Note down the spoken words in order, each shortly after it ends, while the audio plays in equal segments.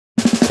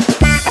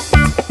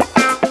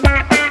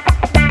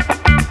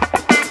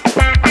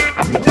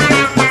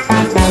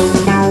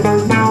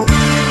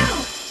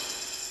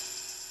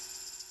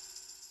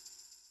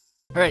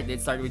Alright,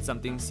 let's start with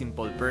something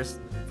simple first.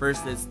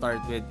 First, let's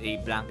start with a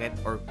blanket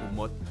or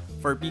kumot.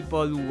 For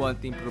people who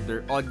want to improve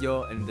their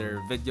audio and their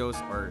videos,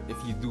 or if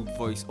you do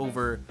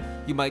voiceover,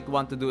 you might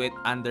want to do it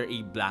under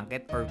a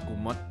blanket or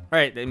kumot.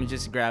 Alright, let me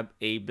just grab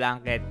a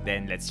blanket,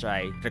 then let's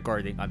try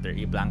recording under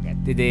a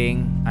blanket.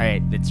 Ding!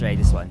 Alright, let's try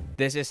this one.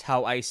 This is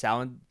how I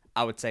sound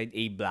outside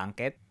a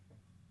blanket.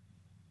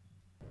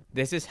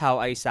 This is how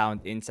I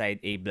sound inside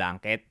a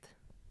blanket.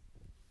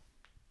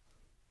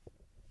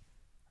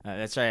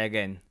 Let's try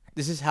again.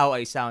 This is how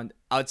I sound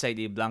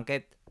outside a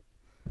blanket.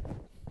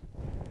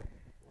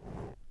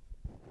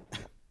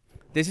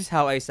 This is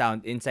how I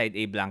sound inside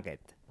a blanket.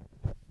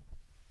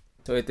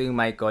 So ito yung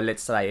mic ko.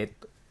 Let's try it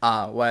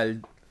while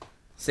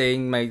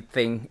saying my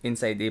thing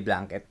inside a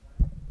blanket.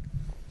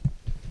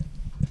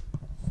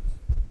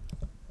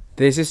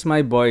 This is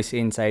my voice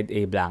inside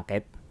a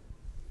blanket.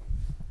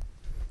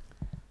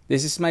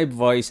 This is my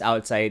voice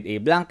outside a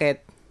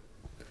blanket.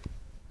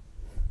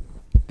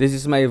 This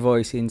is my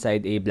voice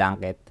inside a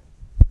blanket.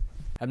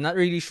 I'm not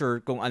really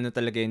sure kung ano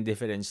talaga yung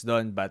difference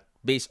doon, but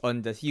based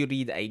on the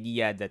theory, the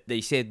idea that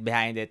they said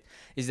behind it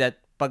is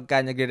that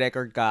pagka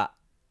nagre-record ka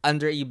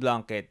under a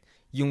blanket,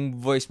 yung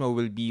voice mo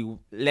will be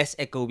less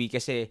echoey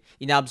kasi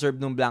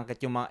ina-absorb ng blanket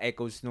yung mga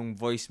echoes ng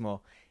voice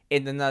mo.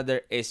 And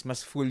another is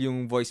mas full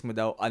yung voice mo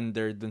daw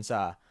under dun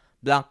sa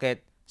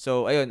blanket.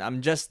 So, ayun,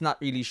 I'm just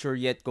not really sure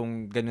yet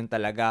kung ganun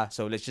talaga.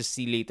 So, let's just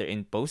see later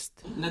in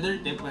post.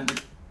 Another tip, I'm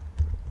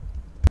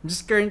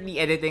just currently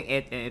editing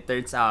it, and it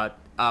turns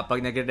out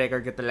pag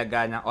nagre-record ka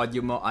talaga ng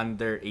audio mo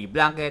under a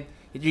blanket,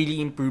 it really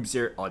improves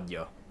your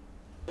audio.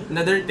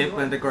 Another tip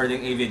when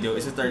recording a video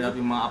is to turn off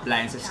yung mga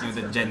appliances nyo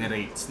that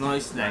generates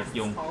noise, like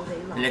yung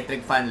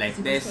electric fan like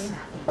this,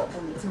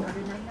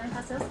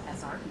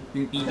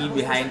 yung TV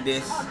behind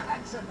this,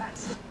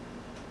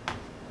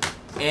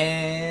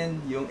 and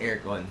yung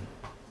aircon.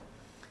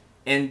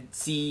 And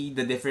see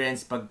the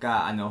difference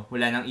pagka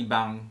wala nang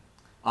ibang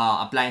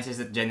appliances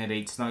that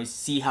generates noise.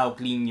 See how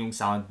clean yung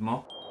sound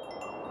mo.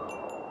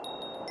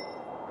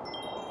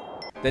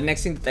 The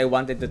next thing that I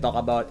wanted to talk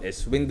about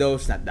is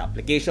Windows, not the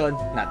application,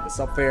 not the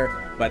software,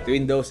 but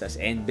Windows as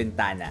in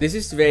Ventana. This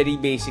is very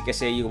basic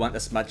kasi you want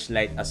as much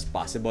light as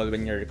possible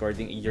when you're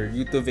recording your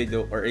YouTube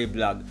video or a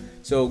vlog.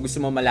 So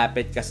gusto mo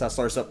malapit ka sa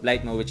source of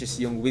light mo, which is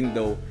yung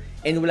window.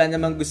 And wala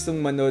namang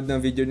gustong manood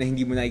ng video na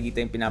hindi mo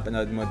nakikita yung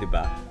pinapanood mo,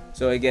 diba?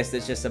 So I guess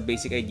that's just a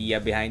basic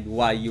idea behind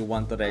why you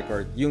want to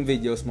record yung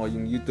videos mo,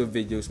 yung YouTube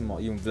videos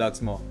mo, yung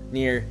vlogs mo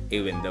near a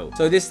window.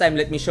 So this time,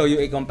 let me show you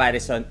a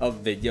comparison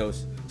of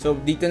videos. So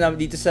dito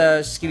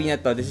sa screen na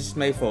to, this is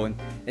my phone.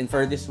 And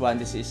for this one,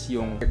 this is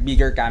yung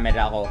bigger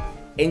camera ko.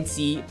 And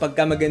see,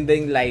 pagka maganda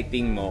yung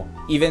lighting mo,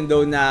 even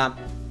though na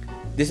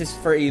this is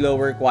for a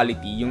lower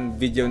quality, yung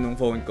video ng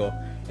phone ko,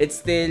 it's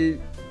still,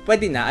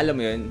 pwede na, alam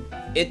mo yun,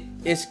 it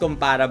is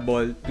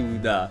comparable to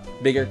the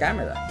bigger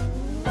camera.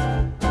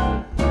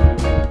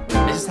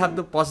 I just have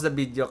to pause the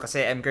video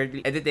kasi I'm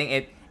currently editing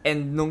it,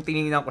 and nung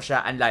tinignan ko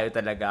siya, ang layo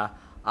talaga.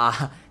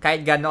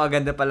 Kahit gano'ng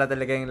kaganda pala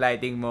talaga yung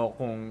lighting mo,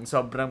 kung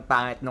sobrang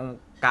pangit ng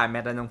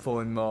camera ng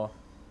phone mo,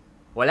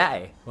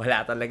 wala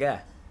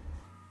talaga.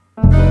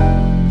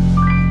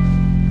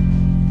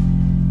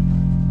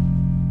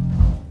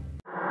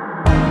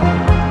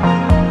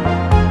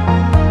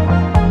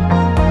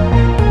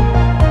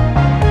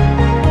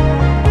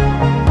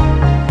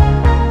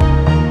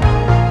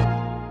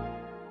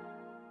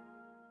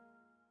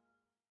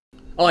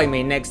 Okay,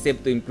 my next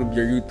tip to improve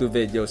your YouTube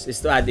videos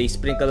is to add a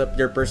sprinkle of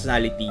your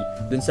personality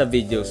dun sa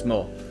videos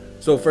mo.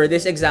 So for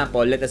this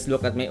example, let us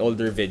look at my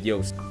older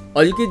videos.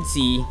 All you could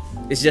see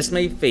is just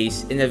my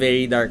face in a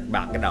very dark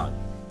background.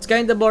 It's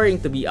kinda boring,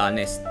 to be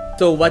honest.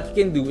 So what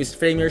you can do is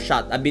frame your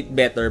shot a bit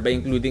better by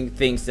including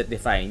things that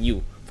define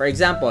you. For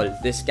example,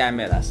 these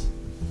cameras.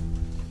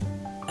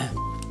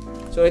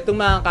 So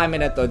itong mga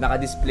camera to,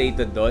 naka-display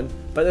to doon,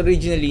 but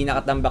originally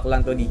nakatambak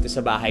lang to dito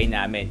sa bahay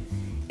namin.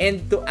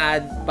 And to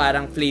add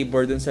parang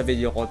flavor dun sa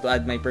video ko, to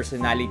add my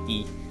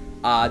personality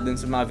dun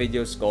sa mga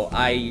videos ko,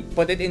 I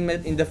put it in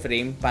the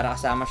frame para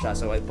kasama siya.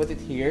 So I put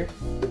it here.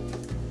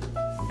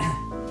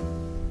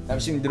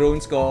 Tapos yung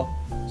drones ko.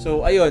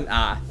 So ayun,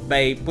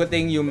 by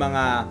putting yung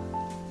mga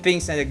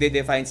things na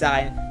nagde-define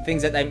sa akin, things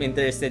that I'm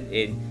interested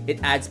in,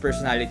 it adds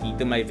personality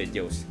to my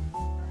videos.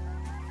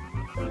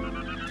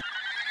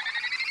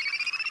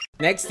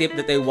 Next tip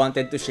that I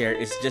wanted to share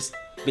is just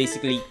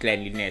basically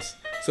cleanliness.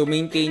 So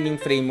maintain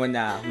yung frame mo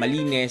na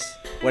malinis,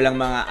 walang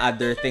mga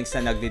other things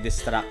na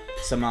nagdi-distract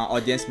sa mga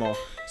audience mo.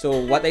 So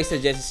what I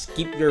suggest is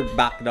keep your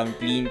background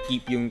clean,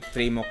 keep yung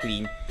frame mo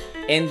clean,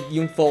 and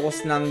yung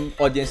focus ng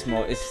audience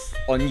mo is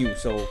on you.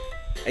 So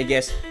I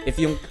guess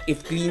if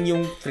clean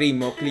yung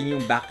frame mo, clean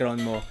yung background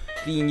mo,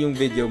 clean yung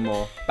video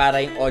mo, para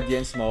yung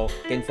audience mo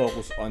can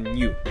focus on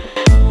you.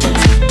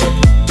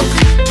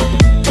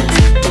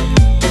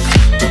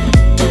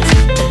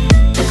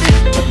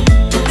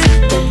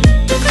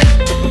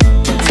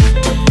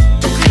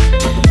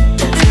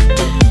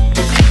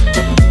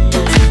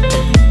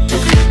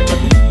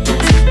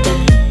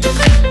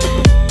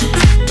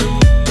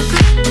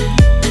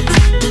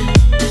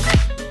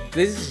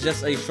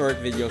 just a short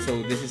video,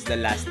 so this is the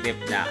last tip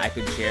na I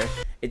could share.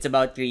 It's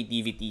about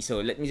creativity. So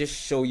let me just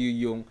show you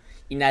yung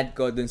in-add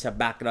ko dun sa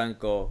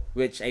background ko,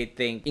 which I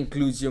think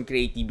includes yung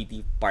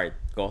creativity part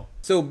ko.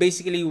 So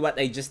basically what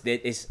I just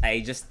did is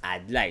I just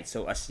add light.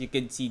 So as you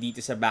can see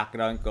dito sa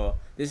background ko,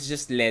 this is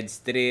just LED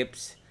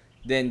strips.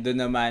 Then doon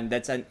naman,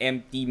 that's an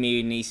empty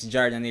mayonnaise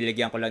jar na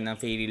nilagyan ko lang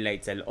ng fairy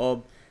light sa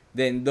loob.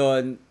 Then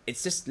doon,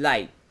 it's just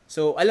light.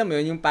 So alam mo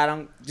yun, yung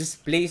parang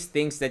just place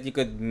things that you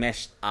could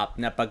mesh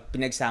up na pag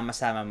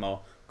pinagsama-sama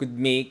mo could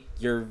make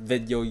your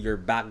video, your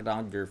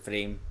background, your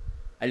frame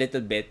a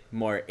little bit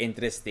more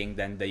interesting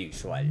than the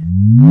usual.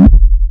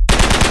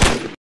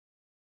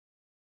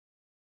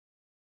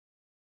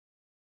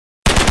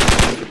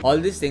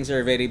 All these things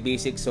are very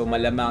basic, so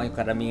malamang yung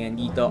karamihan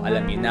dito,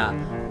 alam niyo na.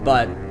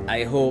 But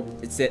I hope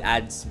it still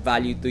adds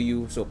value to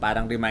you, so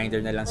parang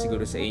reminder na lang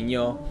siguro sa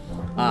inyo.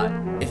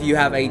 If you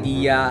have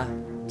idea,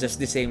 just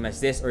the same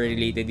as this or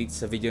related dito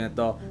sa video na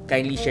to,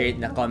 kindly share it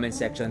in the comment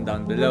section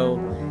down below.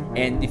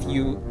 And if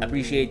you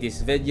appreciate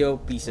this video,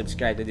 please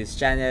subscribe to this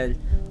channel.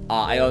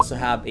 I also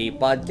have a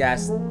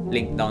podcast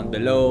link down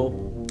below.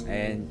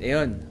 And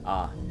ayun,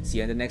 see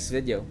you in the next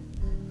video.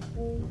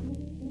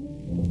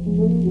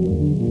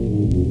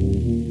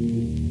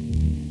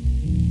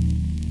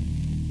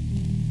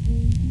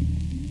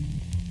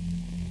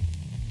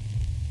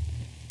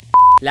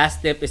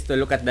 Last tip is to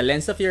look at the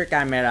lens of your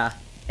camera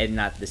and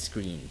not the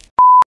screen.